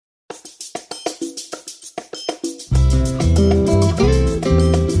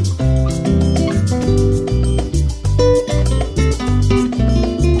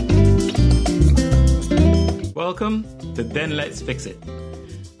Welcome to Then Let's Fix It,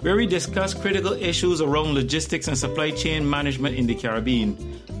 where we discuss critical issues around logistics and supply chain management in the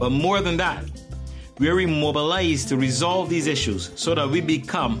Caribbean. But more than that, where we mobilize to resolve these issues so that we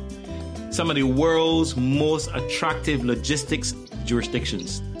become some of the world's most attractive logistics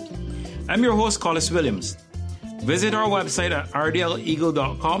jurisdictions. I'm your host, Collis Williams. Visit our website at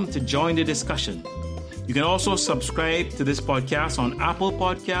rdleagle.com to join the discussion. You can also subscribe to this podcast on Apple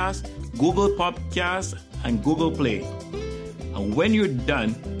Podcasts, Google Podcasts, and Google Play. And when you're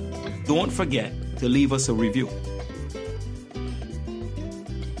done, don't forget to leave us a review.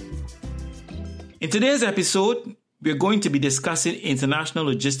 In today's episode, we're going to be discussing international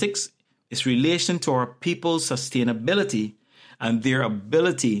logistics, its relation to our people's sustainability, and their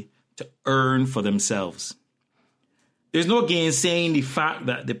ability to earn for themselves. There's no gainsaying the fact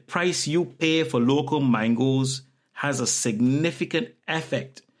that the price you pay for local mangoes has a significant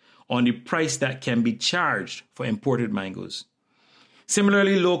effect on the price that can be charged for imported mangoes.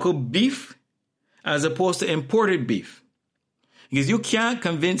 Similarly, local beef as opposed to imported beef. Because you can't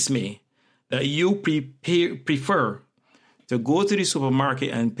convince me that you prefer to go to the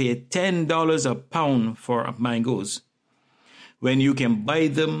supermarket and pay $10 a pound for mangoes when you can buy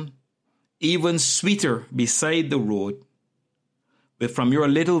them even sweeter beside the road from your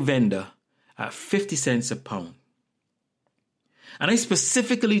little vendor at 50 cents a pound. And I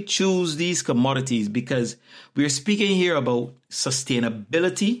specifically choose these commodities because we're speaking here about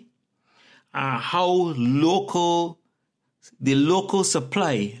sustainability, how the local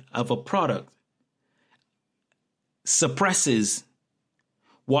supply of a product suppresses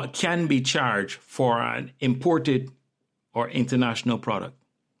what can be charged for an imported or international product.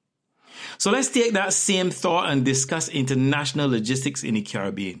 So let's take that same thought and discuss international logistics in the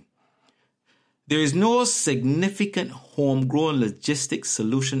Caribbean. There is no significant homegrown logistics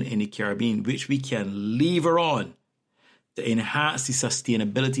solution in the Caribbean which we can lever on to enhance the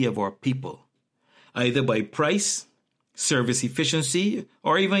sustainability of our people, either by price, service efficiency,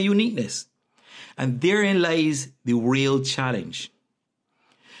 or even uniqueness. And therein lies the real challenge.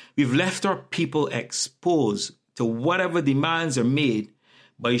 We've left our people exposed to whatever demands are made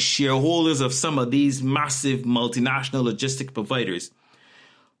by shareholders of some of these massive multinational logistic providers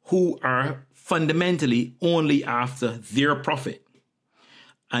who are fundamentally only after their profit.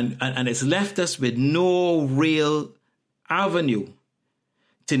 And it's left us with no real avenue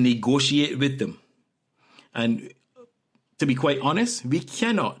to negotiate with them. And to be quite honest, we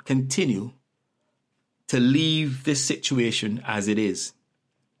cannot continue to leave this situation as it is.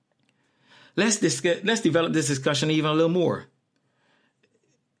 Let's develop this discussion even a little more.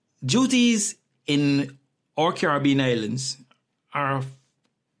 Duties in our Caribbean islands are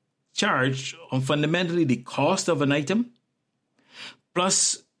charged on fundamentally the cost of an item,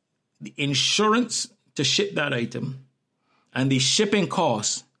 plus the insurance to ship that item, and the shipping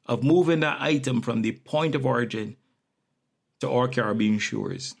costs of moving that item from the point of origin to our Caribbean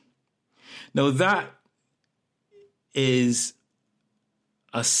shores. Now that is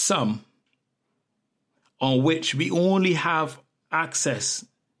a sum on which we only have access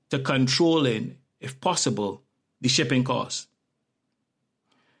to controlling, if possible, the shipping costs.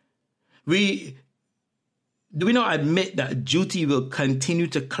 Do we not admit that duty will continue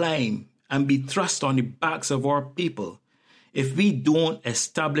to climb and be thrust on the backs of our people if we don't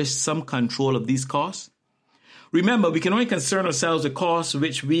establish some control of these costs? Remember, we can only concern ourselves with costs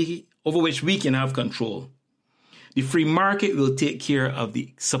over which we can have control. The free market will take care of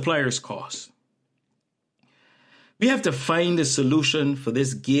the supplier's costs. We have to find a solution for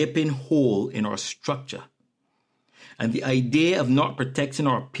this gaping hole in our structure. And the idea of not protecting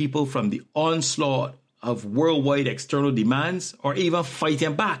our people from the onslaught of worldwide external demands or even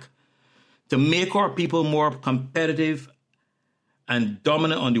fighting back to make our people more competitive and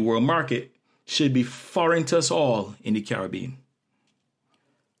dominant on the world market should be foreign to us all in the Caribbean.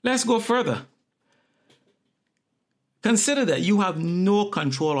 Let's go further. Consider that you have no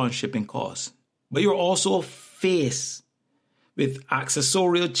control on shipping costs, but you're also faced with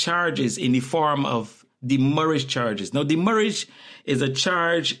accessorial charges in the form of demurrage charges. Now, demurrage is a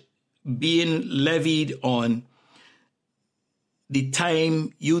charge being levied on the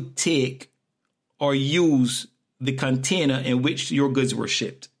time you take or use the container in which your goods were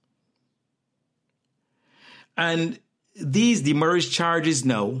shipped. And these demurrage charges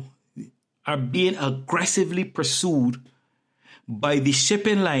now are being aggressively pursued by the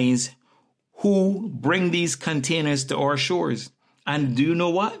shipping lines who bring these containers to our shores. And do you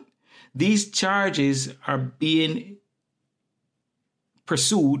know what? These charges are being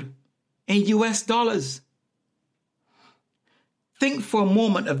pursued in US dollars. think for a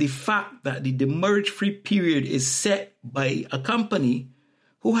moment of the fact that the demurrage-free period is set by a company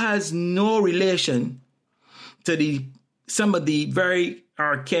who has no relation to some of the very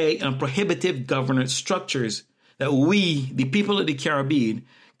archaic and prohibitive governance structures that we, the people of the Caribbean,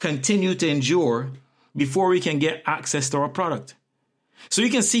 continue to endure before we can get access to our product. So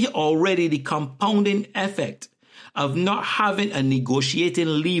you can see already the compounding effect of not having a negotiating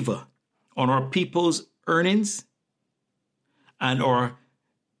lever on our people's earnings and our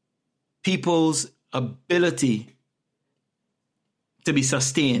people's ability to be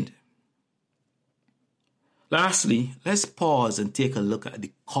sustained. Lastly, let's pause and take a look at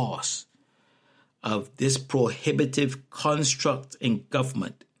the cost of this prohibitive construct in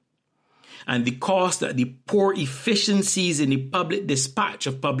government and the cost that the poor efficiencies in the public dispatch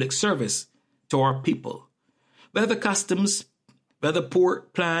of public service to our people, whether customs, whether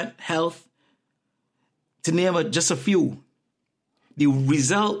port, plant, health, to name just a few.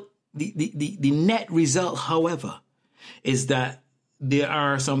 The net result, however, is that there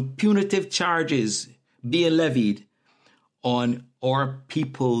are some punitive charges being levied on our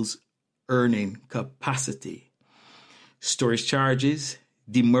people's earning capacity. Storage charges,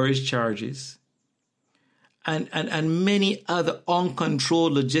 demurrage charges, and many other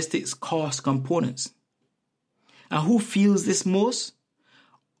uncontrolled logistics cost components. And who feels this most?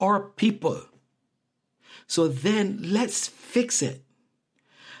 Our people. So then let's fix it.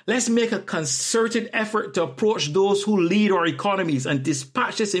 Let's make a concerted effort to approach those who lead our economies and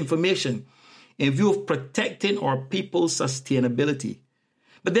dispatch this information in view of protecting our people's sustainability.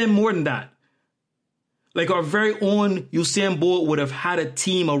 But then more than that, like our very own Usain Bolt would have had a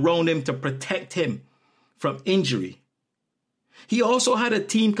team around him to protect him from injury. He also had a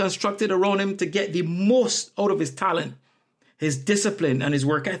team constructed around him to get the most out of his talent, his discipline, and his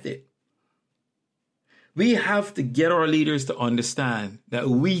work ethic. We have to get our leaders to understand that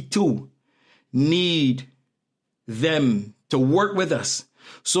we too need them to work with us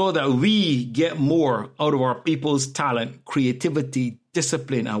so that we get more out of our people's talent, creativity,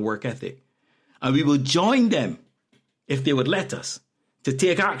 discipline, and work ethic. And we will join them, if they would let us, to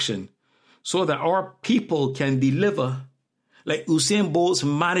take action so that our people can deliver like Usain Bolt's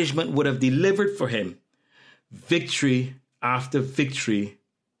management would have delivered for him, victory after victory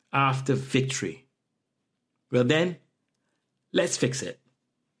after victory. Well then, let's fix it.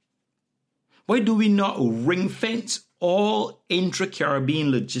 Why do we not ring fence all intra-Caribbean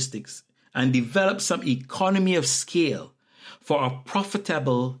logistics and develop some economy of scale for a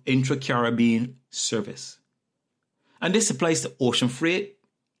profitable intra-Caribbean service? And this applies to ocean freight,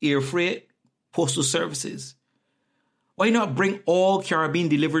 air freight, postal services. Why not bring all Caribbean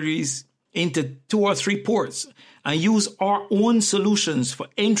deliveries into 2 or 3 ports and use our own solutions for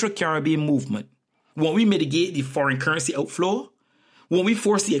intra-Caribbean movement? Won't we mitigate the foreign currency outflow? Won't we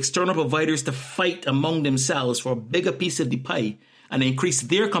force the external providers to fight among themselves for a bigger piece of the pie and increase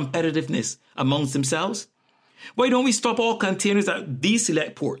their competitiveness amongst themselves? Why don't we stop all containers at these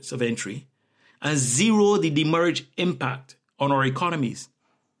select ports of entry and zero the demurrage impact on our economies?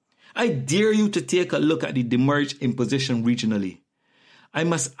 I dare you to take a look at the demurrage imposition regionally. I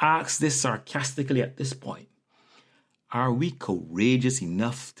must ask this sarcastically at this point. Are we courageous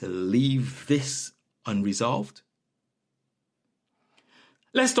enough to leave this unresolved?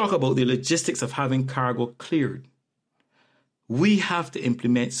 Let's talk about the logistics of having cargo cleared. We have to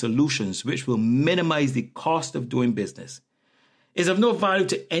implement solutions which will minimize the cost of doing business. It's of no value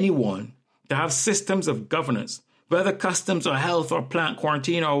to anyone to have systems of governance, whether customs or health or plant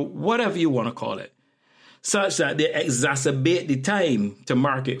quarantine or whatever you want to call it, such that they exacerbate the time to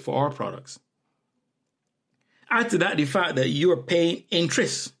market for our products. Add to that the fact that you're paying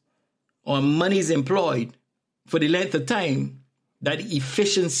interest on monies employed for the length of time that the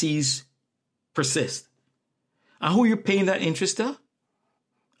efficiencies persist. And who are you paying that interest to?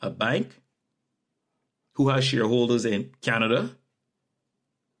 A bank who has shareholders in Canada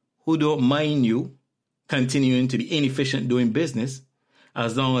who don't mind you continuing to be inefficient doing business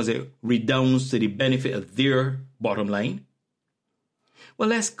as long as it redounds to the benefit of their bottom line. Well,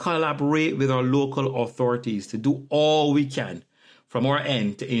 let's collaborate with our local authorities to do all we can from our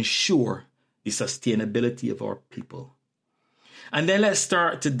end to ensure the sustainability of our people. And then let's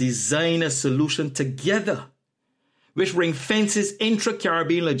start to design a solution together which ring fences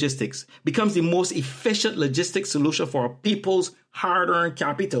intra-Caribbean logistics, becomes the most efficient logistics solution for our people's hard-earned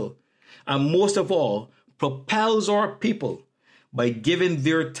capital, and most of all, propels our people by giving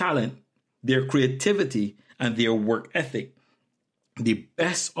their talent, their creativity, and their work ethic the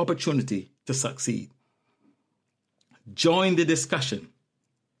best opportunity to succeed. Join the discussion.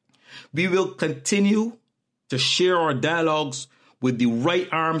 We will continue to share our dialogues with the right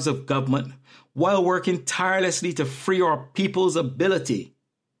arms of government while working tirelessly to free our people's ability.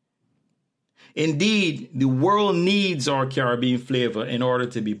 Indeed, the world needs our Caribbean flavor in order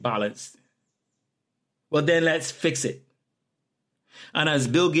to be balanced. Well, then let's fix it. And as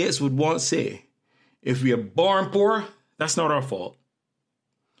Bill Gates would once say, if we are born poor, that's not our fault.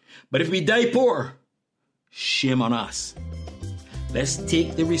 But if we die poor, shame on us. Let's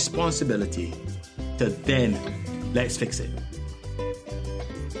take the responsibility to then let's fix it.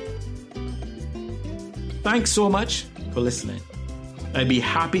 Thanks so much for listening. I'd be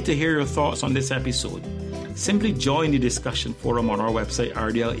happy to hear your thoughts on this episode. Simply join the discussion forum on our website,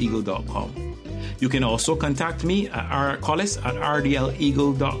 rdleagle.com. You can also contact me at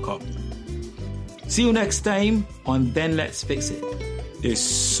collis@rdleagle.com. See you next time on Then Let's Fix It. There's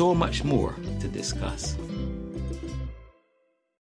so much more to discuss.